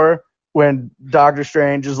Infinity War when Doctor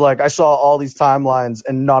Strange is like, I saw all these timelines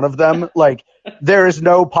and none of them, like, there is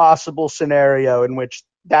no possible scenario in which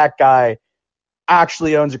that guy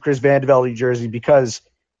actually owns a Chris Vandevelde jersey because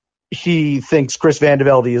he thinks Chris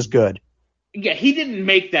Vandevelde is good. Yeah, he didn't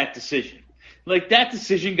make that decision. Like, that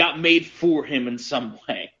decision got made for him in some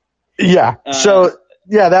way. Yeah. So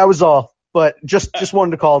yeah, that was all. But just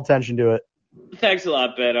wanted to call attention to it. Thanks a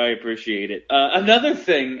lot, Ben. I appreciate it. Another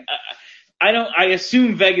thing, I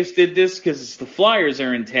assume Vegas did this because the Flyers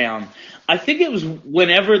are in town. I think it was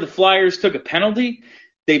whenever the Flyers took a penalty,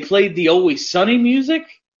 they played the Always Sunny music.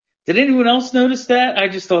 Did anyone else notice that? I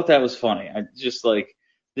just thought that was funny. I just like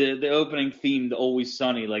the opening theme to Always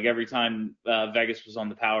Sunny, like every time Vegas was on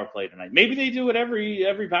the power play tonight. Maybe they do it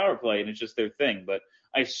every power play and it's just their thing, but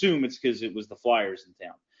I assume it's because it was the Flyers in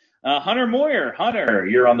town. Hunter Moyer. Hunter,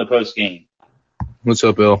 you're on the post game. What's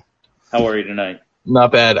up, Bill? How are you tonight?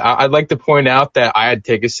 Not bad. I'd like to point out that I had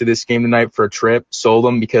tickets to this game tonight for a trip, sold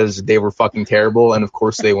them because they were fucking terrible, and of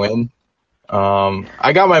course they win.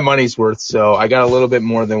 I got my money's worth, so I got a little bit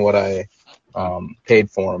more than what I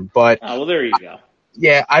paid for them. But well, there you go.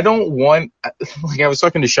 Yeah, I don't want, like I was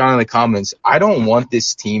talking to Sean in the comments, I don't want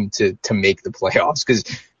this team to make the playoffs because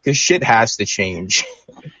shit has to change.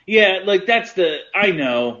 Yeah, like I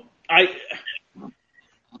know. I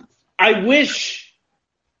wish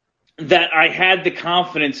that I had the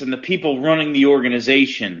confidence in the people running the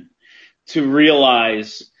organization to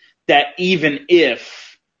realize that even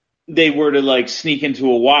if they were to like sneak into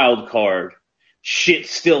a wild card, shit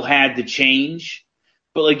still had to change.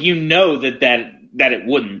 But like, that it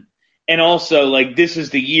wouldn't. And also, like, this is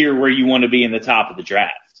the year where you want to be in the top of the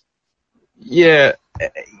draft. Yeah,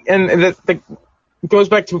 and that goes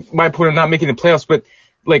back to my point of not making the playoffs, but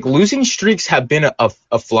like losing streaks have been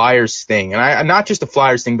a Flyers thing, and not just a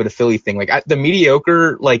Flyers thing, but a Philly thing. Like the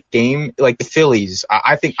mediocre like game, like the Phillies.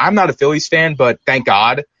 I think I'm not a Phillies fan, but thank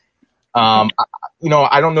God. I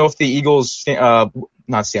don't know if the Eagles,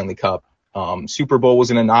 not Stanley Cup, Super Bowl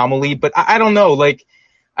was an anomaly, but I don't know. Like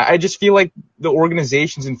I just feel like the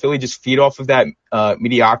organizations in Philly just feed off of that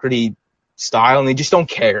mediocrity style, and they just don't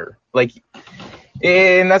care. Like,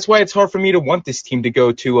 and that's why it's hard for me to want this team to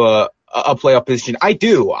go to a playoff position. I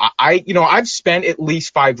do. I've spent at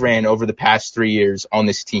least $5,000 over the past 3 years on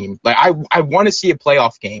this team. Like, I want to see a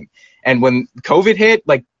playoff game. And when COVID hit,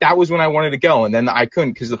 like, that was when I wanted to go, and then I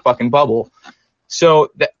couldn't because of the fucking bubble.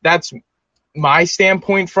 So that's my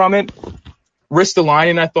standpoint from it.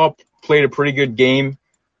 Ristolainen, I thought, played a pretty good game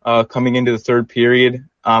coming into the third period.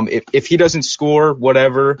 If he doesn't score,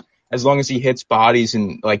 whatever, as long as he hits bodies,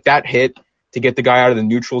 and like that hit to get the guy out of the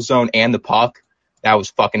neutral zone and the puck, that was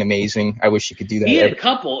fucking amazing. I wish you could do that. He had a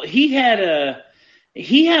couple. He had a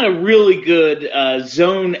really good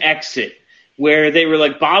zone exit where they were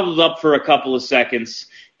like bottled up for a couple of seconds,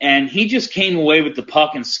 and he just came away with the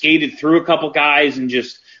puck and skated through a couple guys and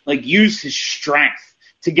just like used his strength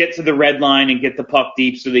to get to the red line and get the puck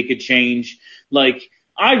deep so they could change. Like,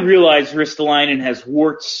 I realize Ristolainen has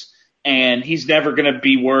warts and he's never going to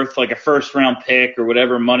be worth like a first-round pick or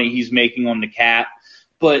whatever money he's making on the cap.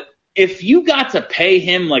 But if you got to pay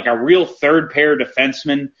him like a real third-pair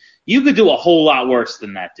defenseman, you could do a whole lot worse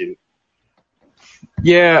than that, dude.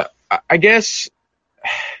 Yeah, I guess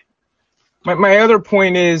my other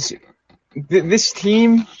point is this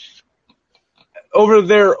team over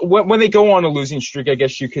there, when they go on a losing streak, I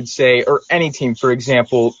guess you could say, or any team, for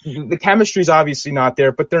example, the chemistry is obviously not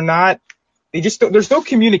there, but there's no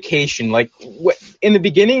communication. Like in the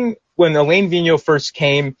beginning, when Alain Vigneault first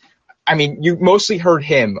came, I mean, you mostly heard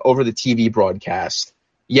him over the TV broadcast,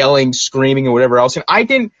 yelling, screaming, and whatever else. And I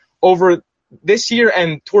didn't, over this year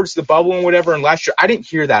and towards the bubble and whatever, and last year, I didn't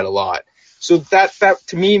hear that a lot. So that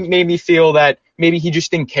to me made me feel that maybe he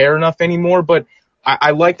just didn't care enough anymore. But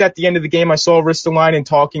I liked at the end of the game, I saw Ristolainen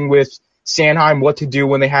talking with Sanheim what to do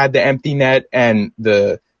when they had the empty net and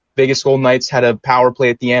the Vegas Golden Knights had a power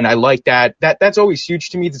play at the end. I like that. That's always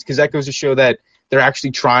huge to me because that goes to show that they're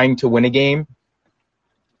actually trying to win a game.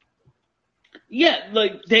 Yeah,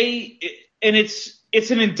 like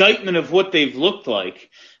it's an indictment of what they've looked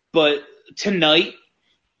like. But tonight,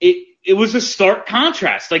 it was a stark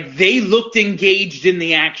contrast. Like, they looked engaged in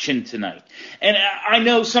the action tonight. And I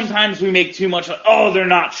know sometimes we make too much, like, oh, they're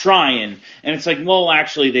not trying. And it's like, well,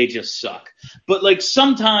 actually, they just suck. But, like,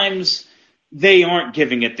 sometimes they aren't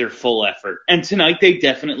giving it their full effort. And tonight, they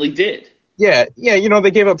definitely did. Yeah,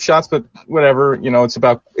 they gave up shots, but whatever.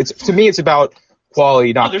 To me, it's about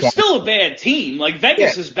quality, not they're still a bad team. Like,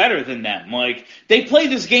 Vegas is better than them. Like, they play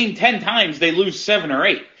this game 10 times, they lose 7 or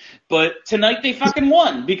 8. But tonight they fucking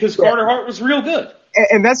won because Carter Hart was real good.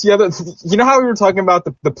 And that's the other – you know how we were talking about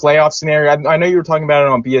the playoff scenario? I know you were talking about it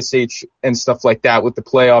on BSH and stuff like that with the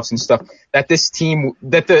playoffs and stuff, that this team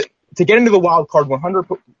 – to get into the wild card, 100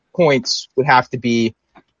 points would have to be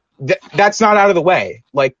 – that's not out of the way.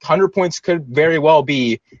 Like, 100 points could very well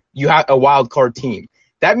be you have a wild card team.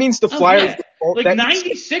 That means the Flyers – Like,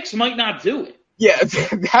 96 might not do it. Yeah,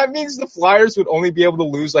 that means the Flyers would only be able to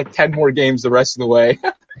lose like 10 more games the rest of the way.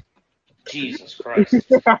 Jesus Christ!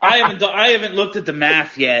 I haven't looked at the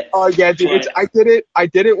math yet. Oh yeah, dude, I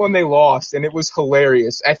did it when they lost, and it was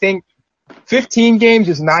hilarious. I think 15 games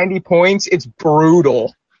is 90 points. It's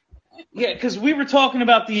brutal. Yeah, because we were talking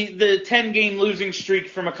about the 10-game losing streak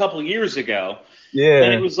from a couple years ago. Yeah,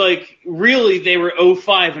 and it was like really they were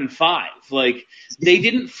 0-5-5. Like, they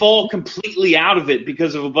didn't fall completely out of it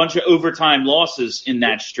because of a bunch of overtime losses in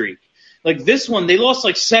that streak. Like this one, they lost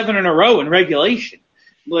like 7 in a row in regulation.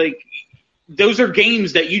 Like, those are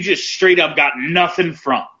games that you just straight up got nothing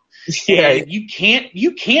from. Yeah, and you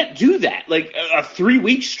can't do that. Like a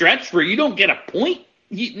 3-week stretch where you don't get a point.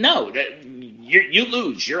 You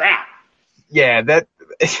lose. You're out. Yeah,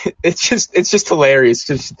 it's just hilarious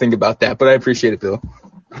just to think about that. But I appreciate it, Bill.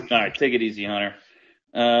 All right, take it easy, Hunter.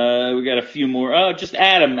 We got a few more. Oh, just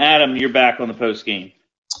Adam. Adam, you're back on the post game.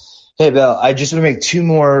 Hey, Bill, I just want to make 2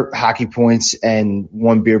 more hockey points and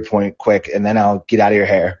 1 beer point quick, and then I'll get out of your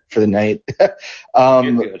hair for the night.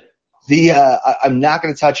 Good. I'm not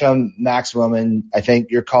going to touch on Max Willman. I think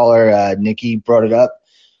your caller, Nikki, brought it up.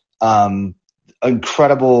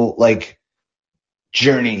 Incredible,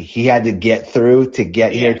 journey he had to get through to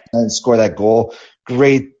get here and score that goal.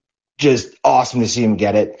 Great, just awesome to see him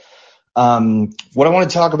get it. What I want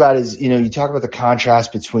to talk about is, you talk about the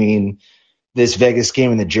contrast between this Vegas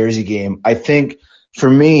game and the Jersey game. I think for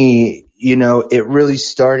me, it really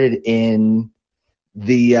started in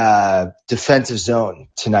the defensive zone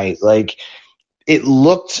tonight. Like, it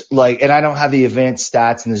looked like, and I don't have the advanced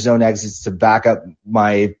stats and the zone exits to back up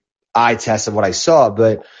my eye test of what I saw,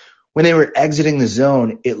 but when they were exiting the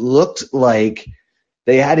zone, it looked like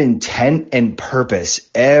they had intent and purpose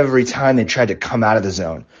every time they tried to come out of the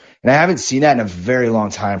zone. And I haven't seen that in a very long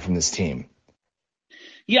time from this team.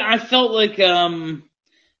 Yeah, I felt like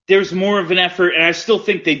there's more of an effort, and I still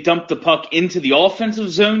think they dumped the puck into the offensive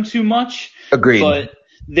zone too much. Agreed. But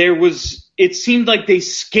it seemed like they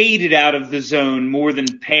skated out of the zone more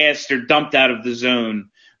than passed or dumped out of the zone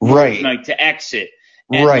tonight to exit.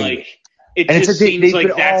 And right. It and just seems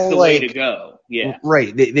like that's the way to go. Yeah.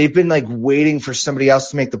 Right. They've been like waiting for somebody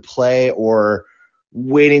else to make the play or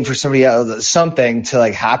waiting for somebody else, something to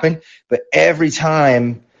like happen. But every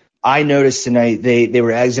time I noticed tonight they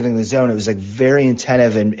were exiting the zone, it was like very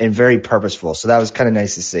attentive and very purposeful. So that was kind of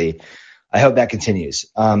nice to see. I hope that continues.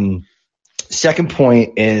 Second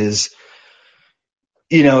point is,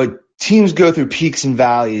 teams go through peaks and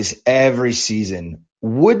valleys every season.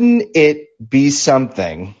 Wouldn't it be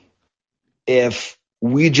something if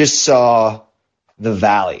we just saw the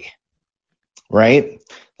valley, right?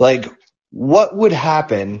 Like, what would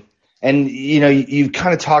happen? And, you've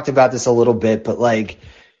kind of talked about this a little bit, but like,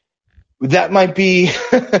 that might be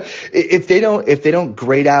if they don't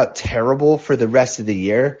grade out terrible for the rest of the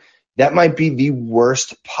year, that might be the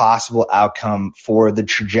worst possible outcome for the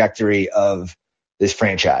trajectory of this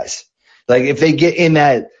franchise. Like, if they get in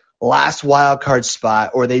that last wild card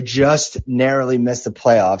spot or they just narrowly miss the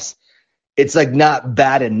playoffs, it's like not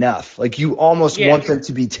bad enough. Like, you almost want them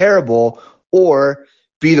to be terrible or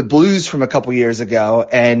be the Blues from a couple years ago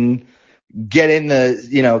and get in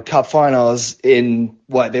the, Cup finals in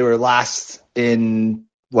they were last in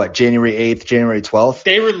January 8th, January 12th?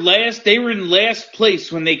 They were in last place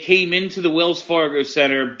when they came into the Wells Fargo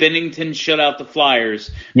Center. Bennington shut out the Flyers.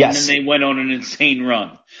 Yes. And then they went on an insane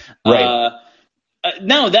run. Right.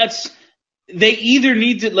 They either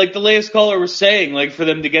need to, like the last caller was saying, like for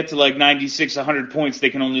them to get to like 96, 100 points, they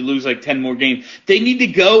can only lose like 10 more games. They need to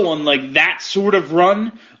go on like that sort of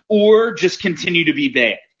run or just continue to be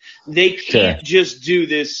bad. They can't just do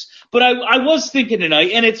this. But I was thinking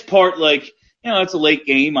tonight, and it's part like, it's a late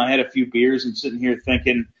game. I had a few beers and sitting here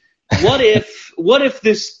thinking, what if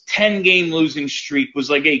this 10-game losing streak was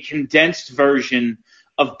like a condensed version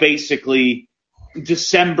of basically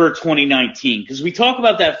December 2019? Because we talk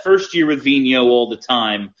about that first year with Vigneault all the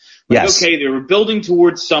time. Like, yes. Okay, they were building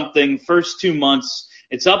towards something. First 2 months,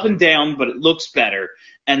 it's up and down, but it looks better.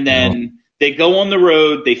 And then they go on the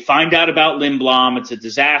road. They find out about Lindblom. It's a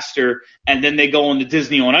disaster. And then they go on the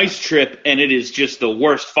Disney on Ice trip, and it is just the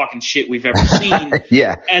worst fucking shit we've ever seen.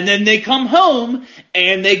 Yeah. And then they come home,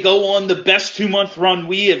 and they go on the best 2-month run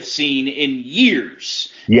we have seen in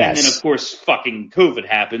years. Yes. And then, of course, fucking COVID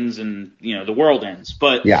happens, and, the world ends.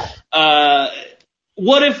 But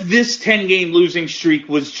what if this 10-game losing streak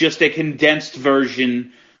was just a condensed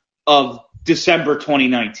version of December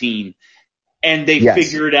 2019? And they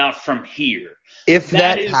figure it out from here. If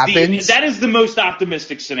that happens, that is the most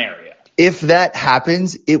optimistic scenario. If that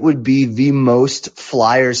happens, it would be the most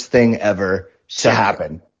Flyers thing ever to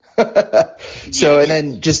happen. So, and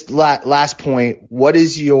then just last point, what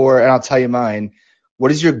is and I'll tell you mine,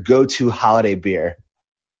 what is your go-to holiday beer?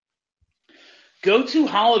 Go-to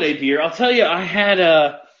holiday beer? I'll tell you, I had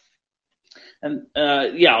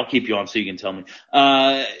I'll keep you on so you can tell me.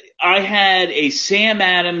 I had a Sam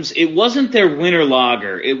Adams. It wasn't their winter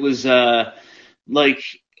lager. It was like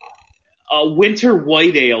a winter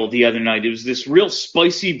white ale the other night. It was this real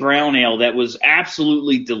spicy brown ale that was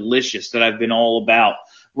absolutely delicious that I've been all about.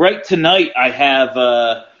 Right tonight I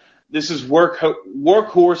have this is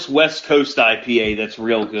Workhorse West Coast IPA that's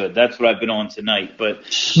real good. That's what I've been on tonight. But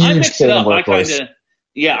I mix it up. Workhorse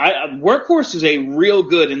is a real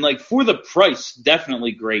good, and like for the price,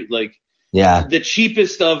 definitely great. Like the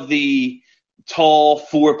cheapest of the tall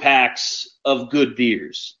 4-packs of good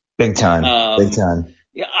beers. Big time. Big time.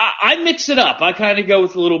 Yeah, I mix it up. I kind of go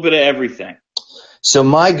with a little bit of everything. So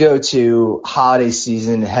my go-to holiday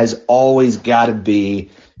season has always got to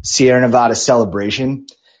be Sierra Nevada Celebration.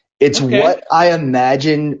 It's what I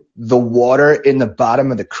imagine the water in the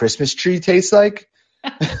bottom of the Christmas tree tastes like,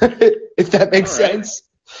 if that makes sense.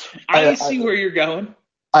 I see where you're going.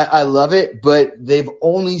 I love it, but they've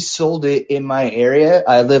only sold it in my area.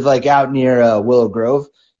 I live like out near Willow Grove.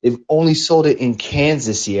 They've only sold it in cans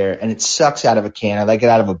this year, and it sucks out of a can. I like it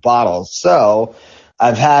out of a bottle. So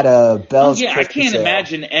I've had a Bell's I Christmas can't ale.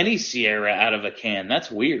 imagine any Sierra out of a can. That's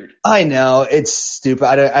weird. I know. It's stupid.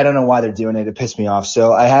 I don't know why they're doing it. It pissed me off.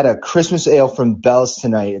 So I had a Christmas ale from Bell's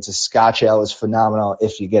tonight. It's a Scotch ale. It's phenomenal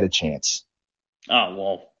if you get a chance. Oh,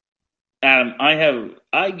 well, Adam,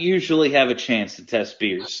 I usually have a chance to test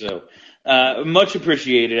beers, so much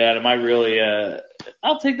appreciated, Adam. I really,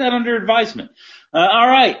 I'll take that under advisement. All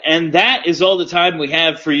right, and that is all the time we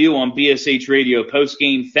have for you on BSH Radio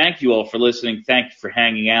postgame. Thank you all for listening. Thank you for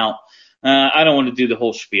hanging out. I don't want to do the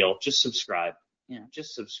whole spiel. Just subscribe. Yeah,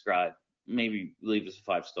 just subscribe. Maybe leave us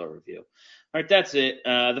a 5-star review. All right, that's it.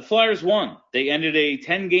 The Flyers won. They ended a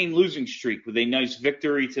 10-game losing streak with a nice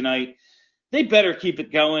victory tonight. They better keep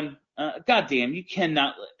it going. Goddamn, you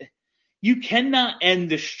cannot end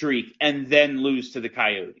the streak and then lose to the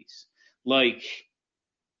Coyotes. Like,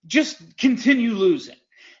 just continue losing.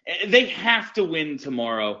 They have to win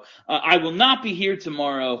tomorrow. I will not be here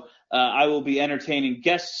tomorrow. I will be entertaining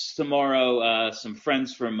guests tomorrow. Some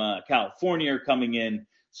friends from California are coming in,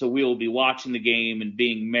 so we will be watching the game and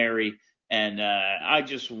being merry. And I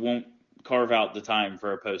just won't carve out the time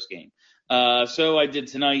for a post game. So I did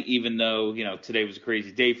tonight, even though today was a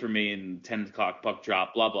crazy day for me and 10 o'clock puck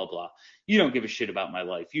drop, blah blah blah. You don't give a shit about my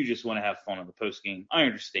life. You just want to have fun on the post game. I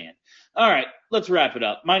understand. All right, let's wrap it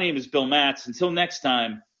up. My name is Bill Matz. Until next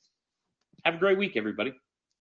time, have a great week, everybody.